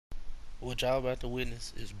What y'all about to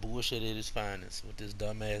witness is bullshit at its finest with this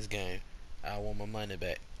dumbass game. I want my money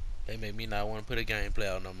back. They make me not want to put a gameplay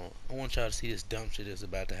out no more. I want y'all to see this dumb shit that's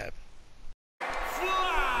about to happen.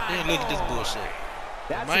 Then look at this bullshit.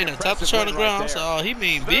 Man, on top of trying to ground, so oh, he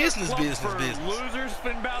mean business. Losers,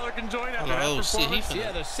 Finn Balor can join after that oh shit, he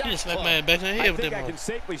finna smack my head back in the head with that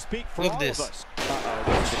motherfucker. Look at this.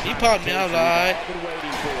 He popped me, I was like, alright.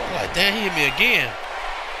 I'm like, damn, he hit me again.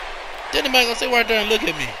 Then the man gonna sit right there and look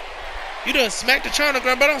at me. You done smacked the China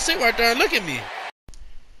ground, but don't sit right there and look at me.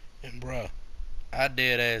 And bruh, I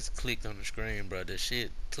dead ass clicked on the screen, bruh. This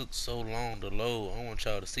shit took so long to load. I want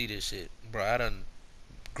y'all to see this shit. Bruh, I done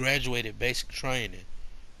graduated basic training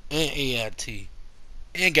and AIT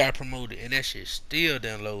and got promoted, and that shit still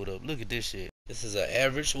done load up. Look at this shit. This is an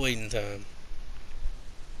average waiting time.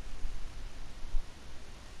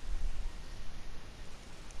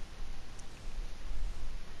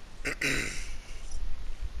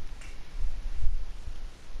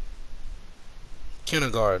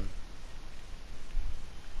 Kindergarten.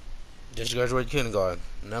 Just graduated kindergarten.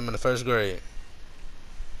 Now I'm in the first grade.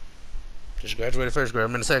 Just graduated first grade.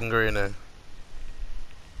 I'm in the second grade now.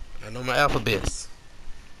 I know my alphabets.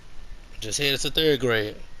 Just headed to third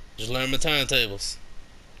grade. Just learned my timetables.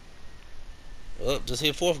 Up, just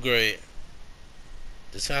hit fourth grade.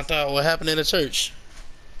 Just found out what happened in the church.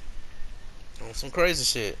 On some crazy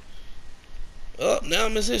shit. Up, now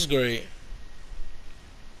I'm in sixth grade.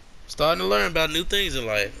 Starting to learn about new things in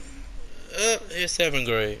life. Up, it's seventh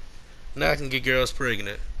grade. Now I can get girls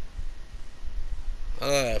pregnant.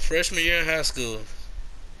 Freshman year in high school.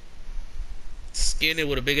 Skinny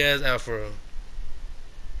with a big ass afro.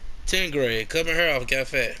 10th grade, cut my hair off, got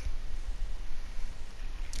fat.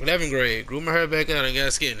 11th grade, grew my hair back out and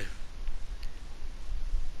got skinny.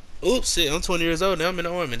 Oops, shit, I'm 20 years old now, I'm in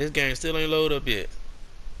the army. This game still ain't loaded up yet.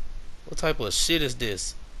 What type of shit is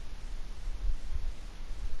this?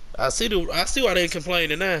 I see why they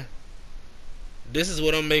complaining now. This is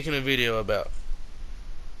what I'm making a video about.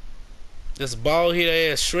 This bald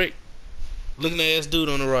head ass Shrek looking ass dude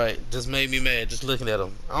on the right just made me mad just looking at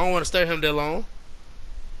him. I don't want to stay him that long.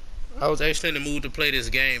 I was actually in the mood to play this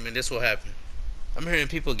game, and this will happen. I'm hearing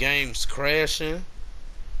people games crashing.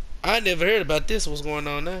 I never heard about this. What's going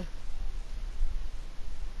on now?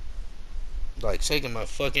 Like shaking my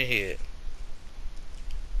fucking head.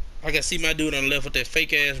 I can see my dude on the left with that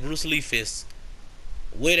fake ass Bruce Lee fist.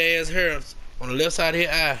 Wet ass hair on the left side of his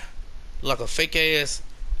eye. Like a fake ass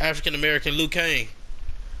African American Liu Kang.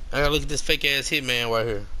 I gotta look at this fake ass hitman right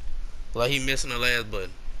here. Like he missing the last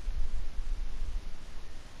button.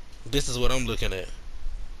 This is what I'm looking at.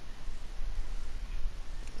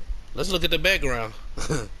 Let's look at the background.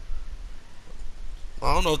 I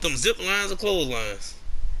don't know if them zip lines or clotheslines.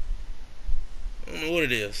 I don't know what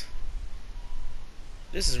it is.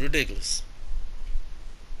 This is ridiculous.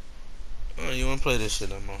 I don't even want to play this shit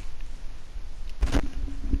no more.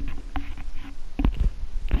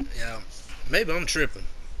 Yeah, maybe I'm tripping.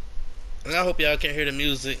 And I hope y'all can't hear the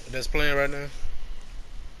music that's playing right now.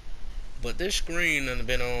 But this screen done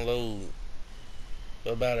been on load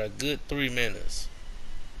for about a good 3 minutes.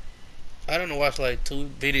 I done watched like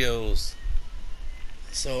 2 videos.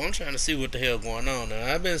 So I'm trying to see what the hell going on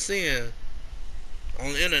now. I've been seeing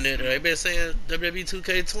on the internet, they've been saying Wwe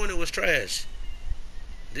 2K20 was trash.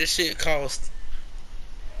 This shit cost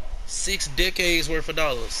 6 decades worth of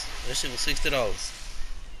dollars. That shit was $60.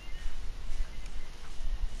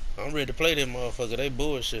 I'm ready to play them motherfucker. They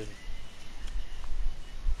bullshit.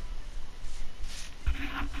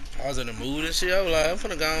 I was in the mood and shit. I was like, I'm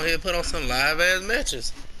finna go ahead and put on some live ass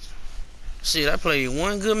matches. Shit, I played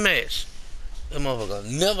one good match. That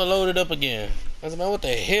motherfucker never loaded up again. I was like, what the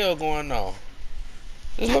hell going on?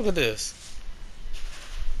 Just look at this.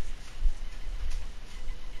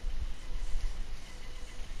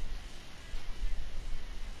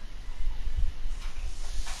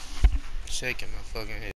 Shaking my fucking head.